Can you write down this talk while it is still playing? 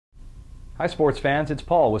Hi sports fans, it's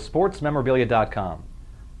Paul with SportsMemorabilia.com.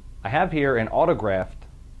 I have here an autographed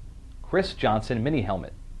Chris Johnson mini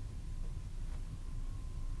helmet.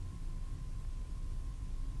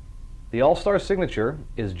 The All-Star signature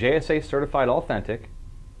is JSA certified authentic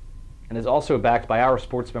and is also backed by our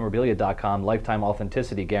SportsMemorabilia.com lifetime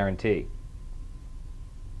authenticity guarantee.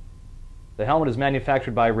 The helmet is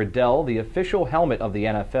manufactured by Riddell, the official helmet of the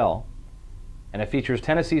NFL, and it features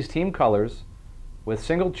Tennessee's team colors with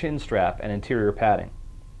single chin strap and interior padding.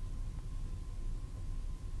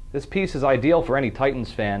 This piece is ideal for any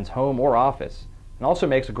Titans fans, home or office, and also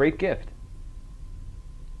makes a great gift.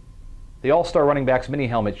 The All-Star running back's mini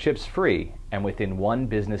helmet ships free and within 1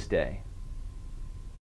 business day.